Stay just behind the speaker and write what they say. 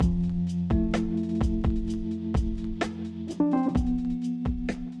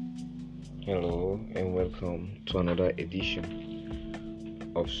to another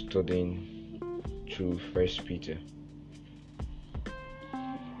edition of studying through 1peter.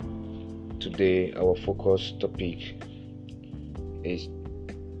 Today our focus topic is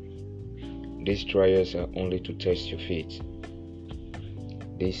these trials are only to test your faith.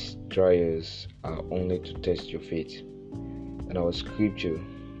 These trials are only to test your faith. And our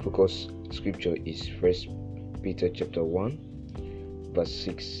focus scripture is 1Peter chapter 1 verse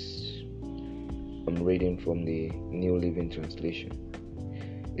 6. I'm reading from the New Living Translation.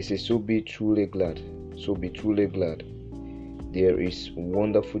 It says, so be truly glad. There is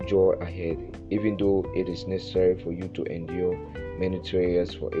wonderful joy ahead, even though it is necessary for you to endure many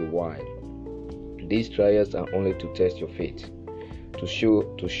trials for a while. These trials are only to test your faith, to show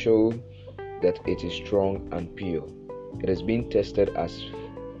that it is strong and pure. It is being tested as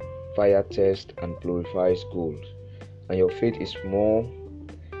fire tests and purifies gold, and your faith is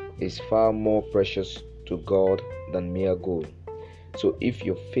far more precious to God than mere gold. So if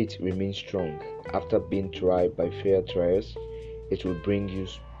your faith remains strong after being tried by fair trials, it will bring you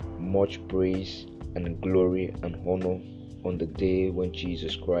much praise and glory and honor on the day when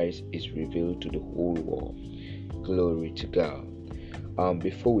Jesus Christ is revealed to the whole world. Glory to God.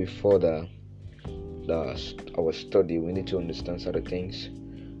 Before we further our study, we need to understand certain things.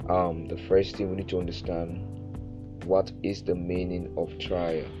 The first thing we need to understand, what is the meaning of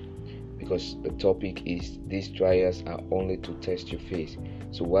trial? Because the topic is these trials are only to test your faith.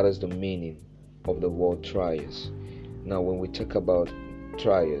 So what is the meaning of the word trials? Now when we talk about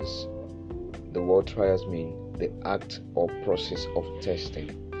trials, the word trials mean the act or process of testing.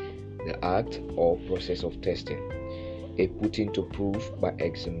 The act or process of testing, a putting to proof by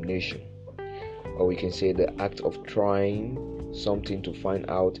examination. Or we can say the act of trying something to find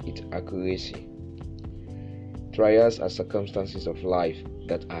out its accuracy. Trials are circumstances of life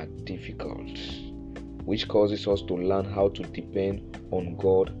that are difficult, which causes us to learn how to depend on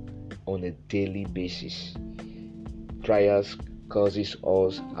God on a daily basis. Trials causes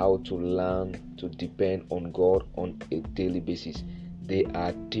us how to learn to depend on God on a daily basis. They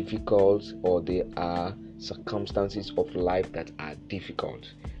are difficult, or they are circumstances of life that are difficult.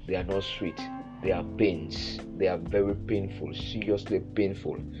 They are not sweet. They are pains. They are very painful, seriously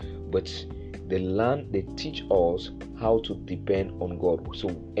painful. But they teach us how to depend on God. So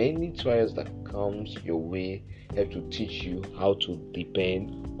any trials that comes your way have to teach you how to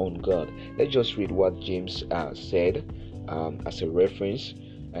depend on God. Let's just read what James said as a reference.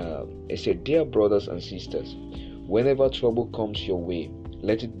 It said, dear brothers and sisters, whenever trouble comes your way,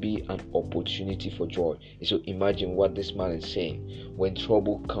 let it be an opportunity for joy. So imagine what this man is saying. When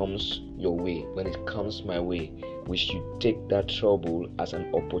trouble comes your way, when it comes my way, we should take that trouble as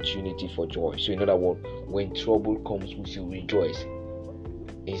an opportunity for joy. So in other words, when trouble comes, we should rejoice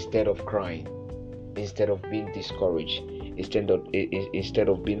instead of crying, instead of being discouraged, instead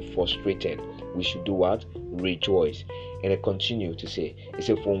of being frustrated. We should do what? Rejoice. And I continue to say, it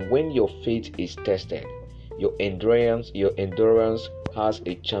says, from when your faith is tested, your endurance has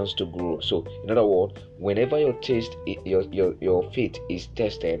a chance to grow. So in other words, whenever your faith is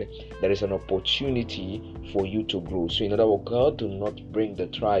tested, there is an opportunity for you to grow. So in other words, God do not bring the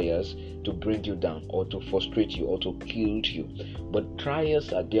trials to bring you down or to frustrate you or to kill you, but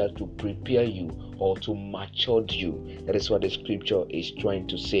trials are there to prepare you or to mature you. That is what the scripture is trying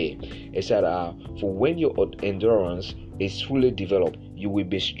to say. It said, for when your endurance is fully developed, you will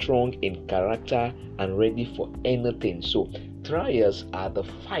be strong in character and ready for anything. So trials are the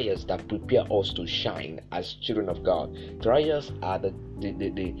fires that prepare us to shine as children of God. Trials are the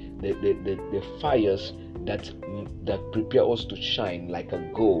fires that prepare us to shine like a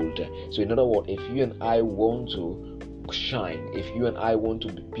gold. So in other words, if you and I want to shine, if you and I want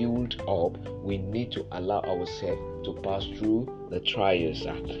to be built up, we need to allow ourselves to pass through the trials.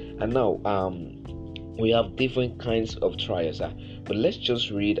 And now we have different kinds of trials, but let's just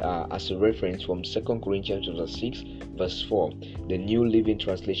read as a reference from 2 Corinthians chapter 6 verse 4, the New Living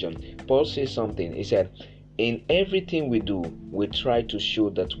Translation. Paul says something. He said, in everything we do, we try to show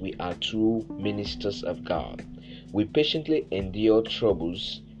that we are true ministers of God. We patiently endure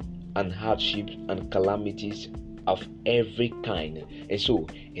troubles and hardships and calamities of every kind. And so,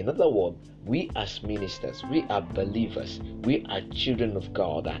 in other words, we as ministers, we are believers, we are children of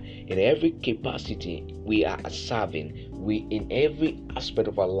God. In every capacity, we are serving. We, in every aspect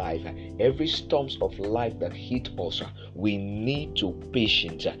of our life, every storms of life that hit us, we need to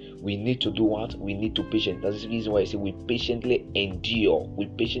patient. We need to do what? We need to patient. That's the reason why I say we patiently endure. We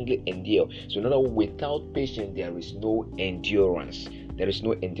patiently endure. So in other words, without patience, there is no endurance. There is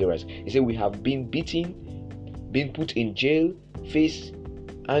no endurance. He said we have been beaten, been put in jail, faced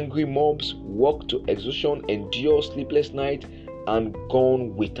angry mobs, work to exhaustion, endure sleepless night, and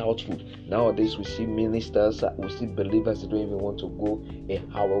gone without food. Nowadays, we see ministers, we see believers that don't even want to go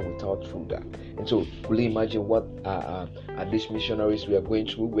an hour without food. And so, could you imagine what these missionaries we are going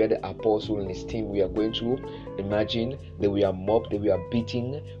through, where the apostle and his team we are going through? Imagine they were mobbed, they were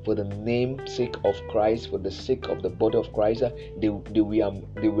beaten for the namesake of Christ, for the sake of the body of Christ. They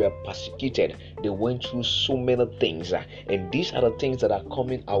were persecuted. They went through so many things, and these are the things that are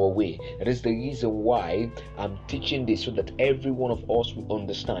coming our way. That is the reason why I'm teaching this, so that every one of us will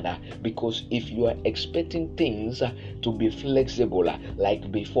understand. Because if you are expecting things to be flexible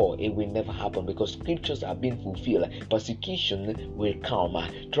like before, it will never happen, because scriptures are being fulfilled. Persecution will come,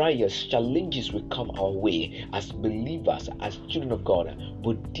 trials, challenges will come our way as believers, as children of God.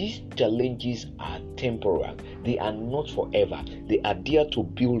 But these challenges are temporal. They are not forever. They are there to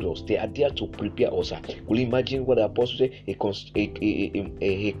build us. They are there to prepare us. Will you imagine what the apostle said? He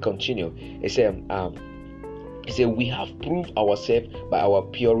continued. He said, we have proved ourselves by our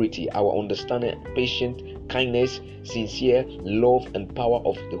purity, our understanding, patience, kindness, sincere love, and power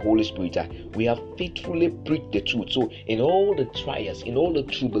of the Holy Spirit. We have faithfully preached the truth. So in all the trials, in all the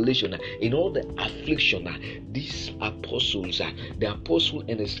tribulation, in all the affliction, these apostles, the apostle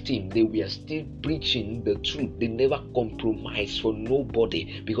and his team, they were still preaching the truth. They never compromised for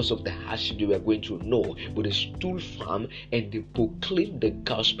nobody because of the hardship they were going through. No, but they stood firm and they proclaimed the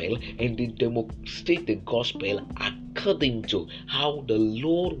gospel, and they demonstrate the gospel according to how the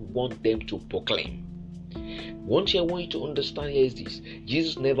Lord wants them to proclaim. One thing I want you to understand here is this: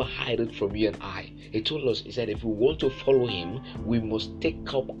 Jesus never hid it from you and I. He told us, he said, if we want to follow him, we must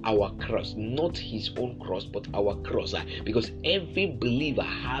take up our cross, not his own cross, but our cross. Because every believer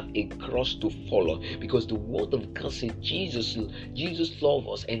have a cross to follow. Because the word of God says Jesus loved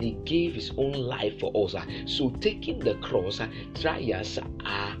us and he gave his own life for us. So taking the cross, trials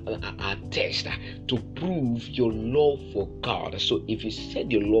are tests to prove your love for God. So if you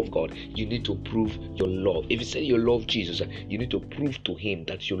said you love God, you need to prove your love. If you say you love Jesus, you need to prove to him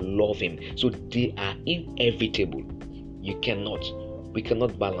that you love him. So they are inevitable. We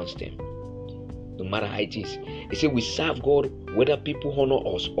cannot balance them, no matter how it is. He said we serve God whether people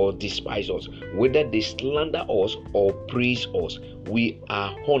honor us or despise us, whether they slander us or praise us. We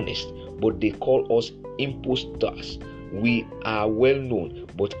are honest, but they call us impostors. We are well known,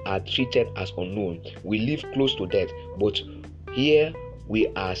 but are treated as unknown. We live close to death, but here we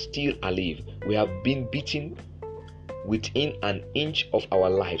are still alive. We have been beaten within an inch of our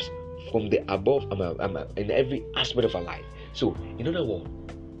lives from the above in every aspect of our life. So, in other words,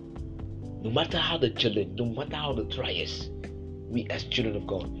 no matter how the challenge, no matter how the trials, we as children of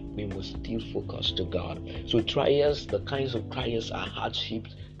God, we must still focus to God. So trials, the kinds of trials are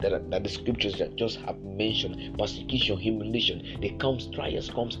hardships that the scriptures that just have mentioned, persecution, humiliation. Trials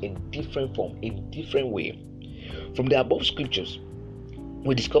comes in different form, in different way. From the above scriptures,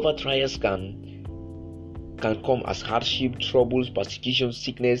 we discover trials can come as hardship, troubles, persecution,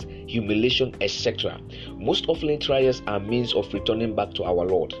 sickness, humiliation, etc. Most often, trials are means of returning back to our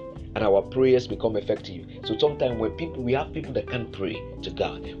Lord, and our prayers become effective. So sometimes we have people that can't pray to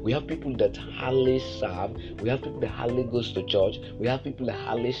God. We have people that hardly serve. We have people that hardly goes to church. We have people that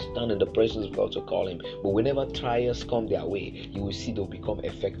hardly stand in the presence of God to call him. But whenever trials come their way, you will see they'll become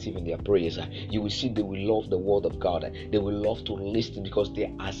effective in their prayers. You will see they will love the word of God. They will love to listen because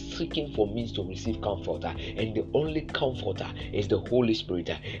they are seeking for means to receive comfort. And the only comforter is the Holy Spirit.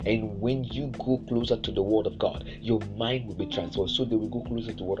 And when you go closer to the word of God, your mind will be transformed. So they will go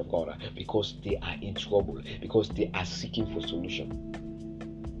closer to the word of God because they are in trouble, because they are seeking for solution.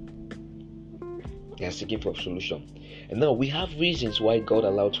 They are seeking for solution. And now we have reasons why God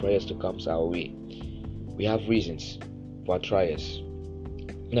allowed trials to come our way. We have reasons for trials.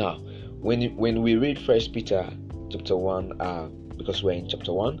 Now, when we read 1peter chapter 1, because we're in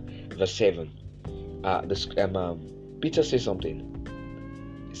chapter 1, verse 7, Peter says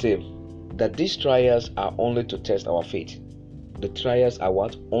something. He says that these trials are only to test our faith. The trials are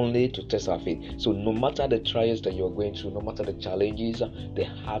what? Only to test our faith. So no matter the trials that you're going through, no matter the challenges, the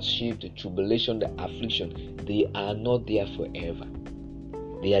hardship, the tribulation, the affliction, they are not there forever.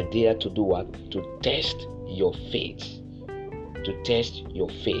 They are there to do what? To test your faith. To test your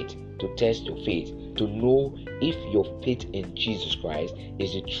faith. To test your faith. To know if your faith in Jesus Christ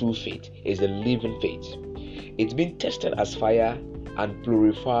is a true faith, is a living faith. It's been tested as fire and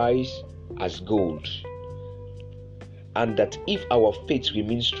purifies as gold. And that if our faith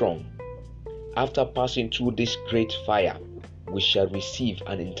remains strong, after passing through this great fire, we shall receive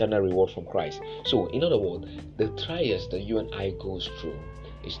an eternal reward from Christ. So, in other words, the trials that you and I go through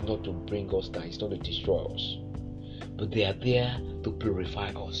is not to bring us down, it's not to destroy us, but they are there to purify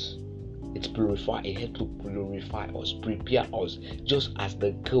us. It helps to purify us, prepare us, just as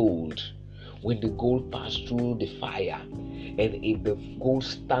the gold. When the gold passed through the fire, and if the gold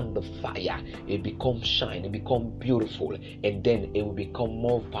stand the fire, it becomes shine, it becomes beautiful, and then it will become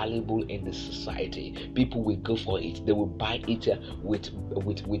more valuable in the society. People will go for it. They will buy it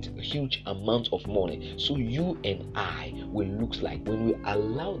with huge amounts of money. So you and I will look like, when we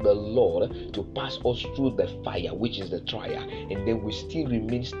allow the Lord to pass us through the fire, which is the trial, and then we still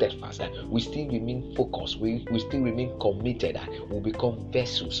remain steadfast, we still remain focused, we still remain committed, we become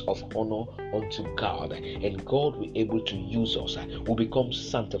vessels of honor unto God, and God will be able to use us. We'll become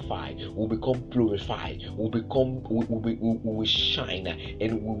sanctified, we'll become purified, we will shine,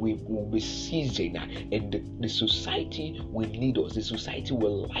 and we will be seasoned, and the society will need us, the society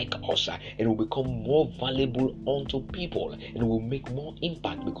will like us, and will become more valuable unto people, and will make more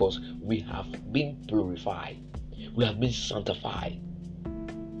impact because we have been purified, we have been sanctified,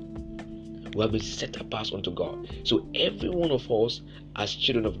 we have been set apart unto God. So every one of us as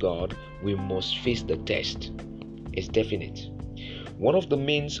children of God, we must face the test. It's definite. One of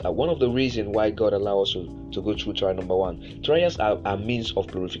the reasons why God allows us to go through trial, number one, trials are means of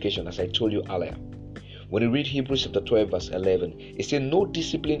purification, as I told you earlier. When you read Hebrews chapter 12 verse 11, it says no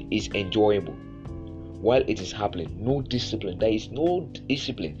discipline is enjoyable while it is happening. No discipline. There is no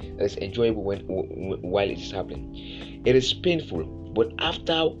discipline that is enjoyable while it is happening. It is painful, but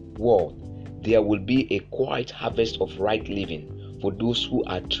afterward there will be a quiet harvest of right living for those who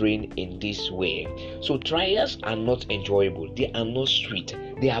are trained in this way. So trials are not enjoyable, they are not sweet,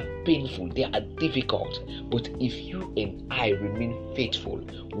 they are painful, they are difficult. But if you and I remain faithful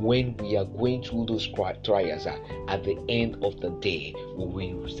when we are going through those trials, at the end of the day, we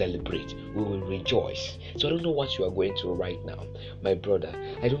will celebrate, we will rejoice. So I don't know what you are going through right now, my brother.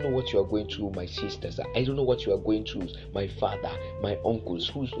 I don't know what you are going through, my sisters. I don't know what you are going through, my father, my uncles,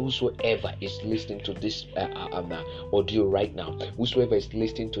 whosoever is listening to this audio right now, whosoever is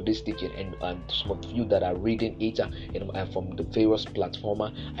listening to this teaching, and some of you that are reading it from the various platforms,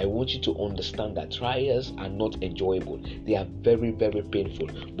 I want you to understand that trials are not enjoyable. They are very, very painful.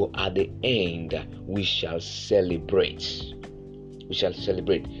 But at the end, we shall celebrate. We shall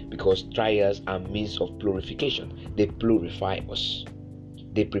celebrate because trials are means of purification. They purify us.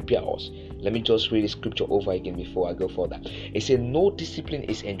 They prepare us. Let me just read the scripture over again before I go further. It says, no discipline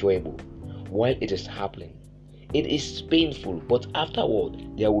is enjoyable while it is happening. It is painful, but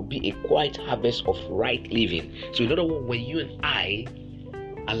afterward there will be a quiet harvest of right living. So in other words, when you and I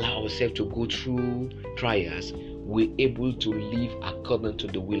allow ourselves to go through trials, we're able to live according to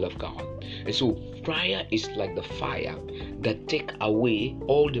the will of God. And so trial is like the fire that take away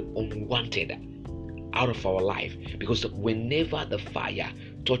all the unwanted out of our life, because whenever the fire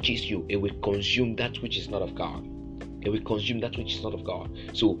touches you, it will consume that which is not of God. It will consume that which is not of God.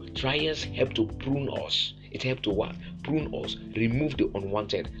 So trials help to prune us. It helps to what? Prune us, remove the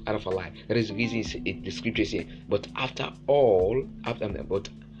unwanted out of our life. That is the reason the scripture says, but afterward,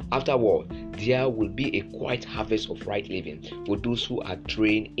 there will be a quiet harvest of right living for those who are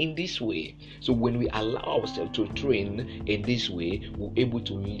trained in this way. So when we allow ourselves to train in this way, we're able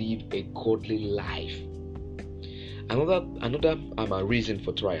to live a godly life. Another reason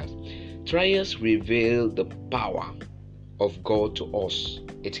for trials. Trials reveal the power of God to us.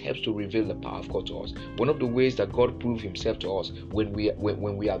 It helps to reveal the power of God to us. One of the ways that God proves himself to us, when we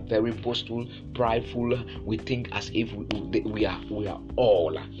are very boastful, prideful, we think as if we are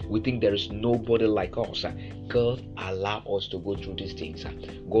all. We think there is nobody like us. God allows us to go through these things.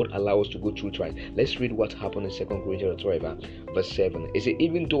 God allows us to go through trials. Let's read what happened in 2 Corinthians 12 verse 7. It says,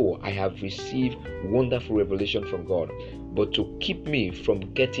 even though I have received wonderful revelation from God, but to keep me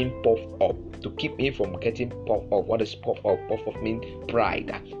from getting puffed up. To keep me from getting puffed up. What does puffed up? Puffed up means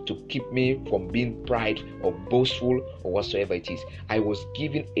pride. To keep me from being pride or boastful or whatsoever it is. I was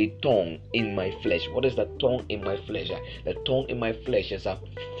given a tongue in my flesh. What is the tongue in my flesh? The tongue in my flesh is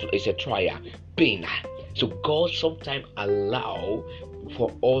a trial, pain. So God sometimes allow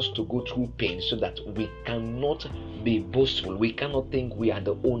for us to go through pain so that we cannot be boastful. We cannot think we are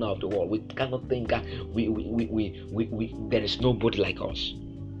the owner of the world. We cannot think that there is nobody like us.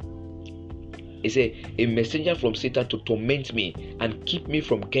 It's a messenger from Satan to torment me and keep me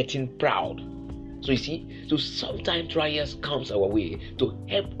from getting proud. So you see, so sometimes trials comes our way to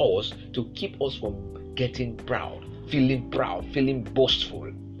help us, to keep us from getting proud, feeling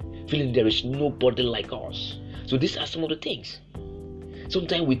boastful, feeling there is nobody like us. So these are some of the things.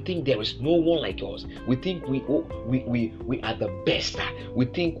 Sometimes we think there is no one like us. We think we are the best. We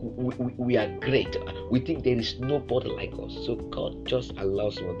think we are great. We think there is nobody like us. So God just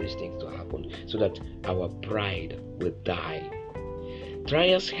allows some of these things to happen so that our pride will die.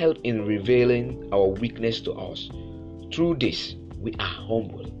 Trials help in revealing our weakness to us. Through this, we are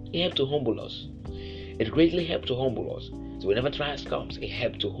humble. It helps to humble us. It greatly helps to humble us. So whenever trials comes, it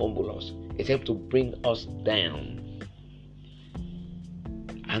helps to humble us. It helps to bring us down.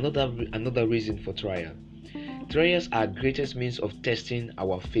 Another reason for trial. Trials are greatest means of testing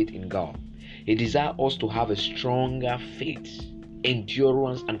our faith in God. He desires us to have a stronger faith,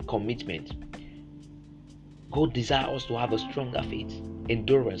 endurance, and commitment. God desires us to have a stronger faith,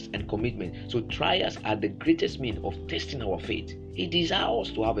 endurance, and commitment. So trials are the greatest means of testing our faith. He desires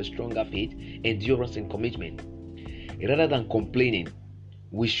us to have a stronger faith, endurance, and commitment. Rather than complaining,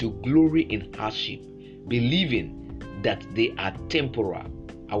 we should glory in hardship, believing that they are temporal.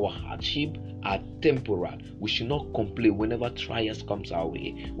 Our hardship are temporal. We should not complain whenever trials comes our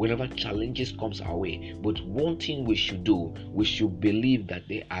way, whenever challenges comes our way. But one thing we should do, we should believe that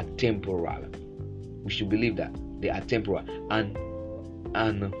they are temporal. We should believe that they are temporal, and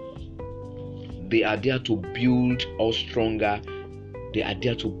they are there to build us stronger. They are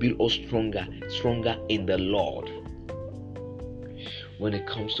there to build us stronger in the Lord. When it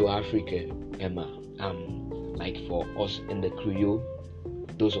comes to Africa, Emma, like for us in the Creole,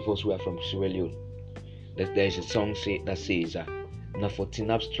 those of us who are from Sierra Leone, that there is a song that says, "Na for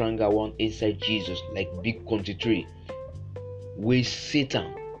tinap stronger one inside Jesus, like big country tree, where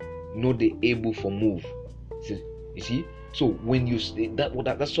Satan no they able for move." You see, so when you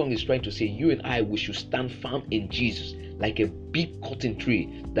that song is trying to say, you and I, we should stand firm in Jesus, like a big cotton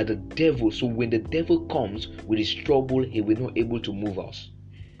tree. That the devil, so when the devil comes with his trouble, he will not able to move us.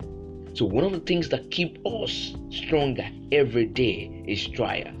 So one of the things that keep us stronger every day is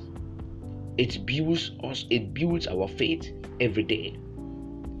trials. It builds us, it builds our faith every day.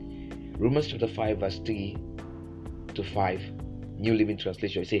 Romans chapter 5 verse 3 to 5, New Living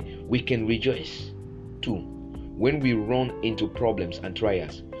Translation, say, we can rejoice too when we run into problems and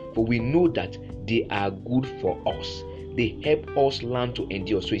trials, for we know that they are good for us. They help us learn to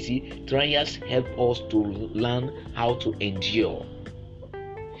endure. So you see, trials help us to learn how to endure.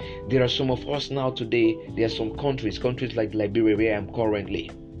 There are some of us now today, there are some countries like Liberia, where I am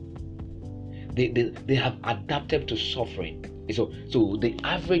currently. They have adapted to suffering. So the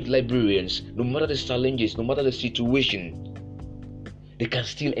average Liberians, no matter the challenges, no matter the situation, they can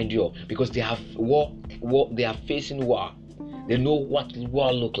still endure because they have war. They are facing war. They know what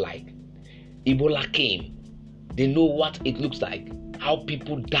war look like. Ebola came. They know what it looks like. How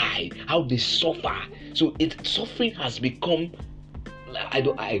people die. How they suffer. So suffering has become.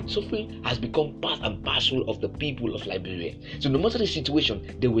 Suffering has become part and parcel of the people of Liberia. So no matter the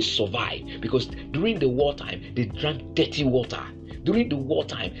situation, they will survive, because during the wartime they drank dirty water. During the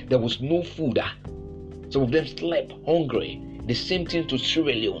wartime there was no food. Some of them slept hungry. The same thing to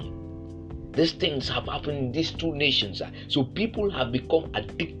Sierra Leone. These things have happened in these two nations. So people have become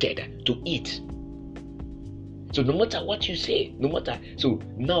addicted to it. So no matter what you say, so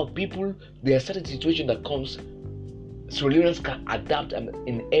now people, there are certain situations that comes. Sierra Leoneans can adapt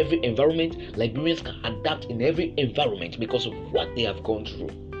in every environment. Liberians can adapt in every environment because of what they have gone through.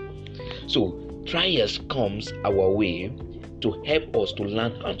 So trials comes our way to help us to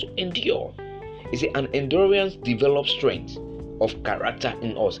learn how to endure. You see, an endurance develops strength of character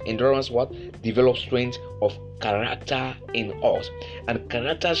in us. Endurance develops strength of character in us, and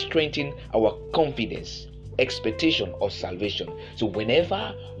character strengthens our confidence, expectation of salvation. So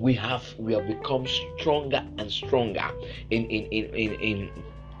whenever we have become stronger and stronger in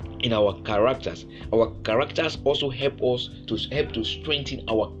our characters also help us to strengthen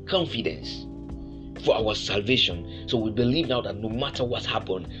our confidence for our salvation. So we believe now that no matter what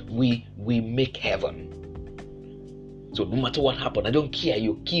happened, we make heaven. So no matter what happened, I don't care,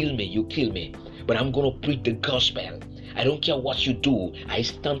 you kill me, but I'm gonna preach the gospel. I don't care what you do. I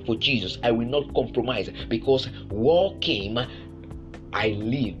stand for Jesus. I will not compromise, because war came, I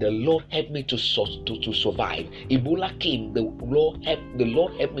live. The Lord helped me to survive. Ebola came, the Lord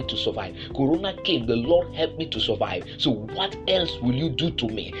helped me to survive. Corona came, the Lord helped me to survive. So what else will you do to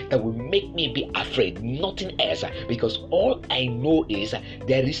me that will make me be afraid? Nothing else, because all I know is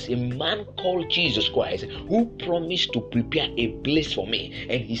there is a man called Jesus Christ who promised to prepare a place for me,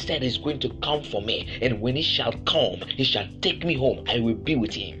 and he said he's going to come for me, and when he shall come, he shall take me home. I will be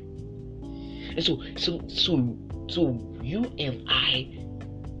with him. And so you and I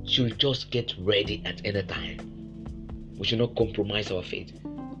should just get ready at any time. We should not compromise our faith,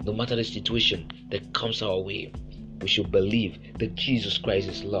 no matter the situation that comes our way. We should believe that Jesus Christ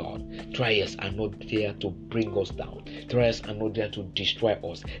is Lord. Trials are not there to bring us down. Trials are not there to destroy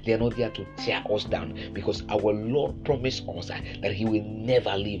us. They are not there to tear us down, because our Lord promised us that He will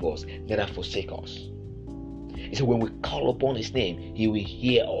never leave us, never forsake us. He said when we call upon His name, He will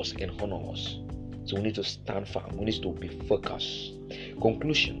hear us and honor us. So we need to stand firm. We need to be focused.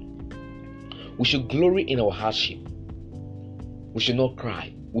 Conclusion. We should glory in our hardship. We should not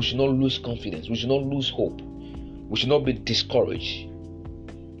cry. We should not lose confidence. We should not lose hope. We should not be discouraged.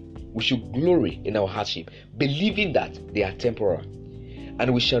 We should glory in our hardship, believing that they are temporal,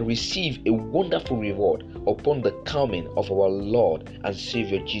 and we shall receive a wonderful reward upon the coming of our Lord and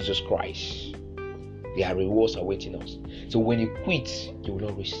Savior Jesus Christ. There are rewards awaiting us. So when you quit, you will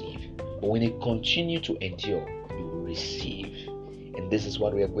not receive. But when you continue to endure, you will receive. And this is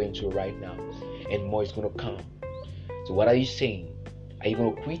what we are going through right now. And more is going to come. So what are you saying? Are you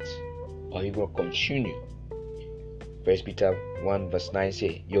going to quit, or are you going to continue? 1 Peter 1 verse 9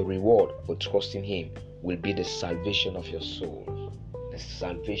 says, your reward for trusting Him will be the salvation of your soul. The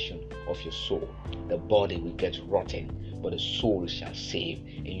salvation of your soul. The body will get rotten, but the soul shall save,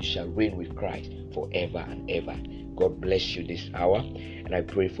 and you shall reign with Christ forever and ever. God bless you this hour, and I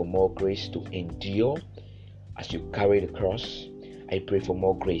pray for more grace to endure as you carry the cross. I pray for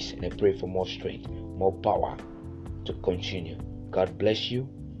more grace, and I pray for more strength, more power to continue. God bless you.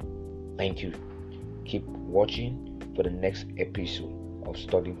 Thank you. Keep watching for the next episode of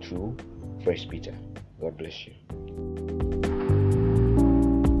Studying Through 1 Peter. God bless you.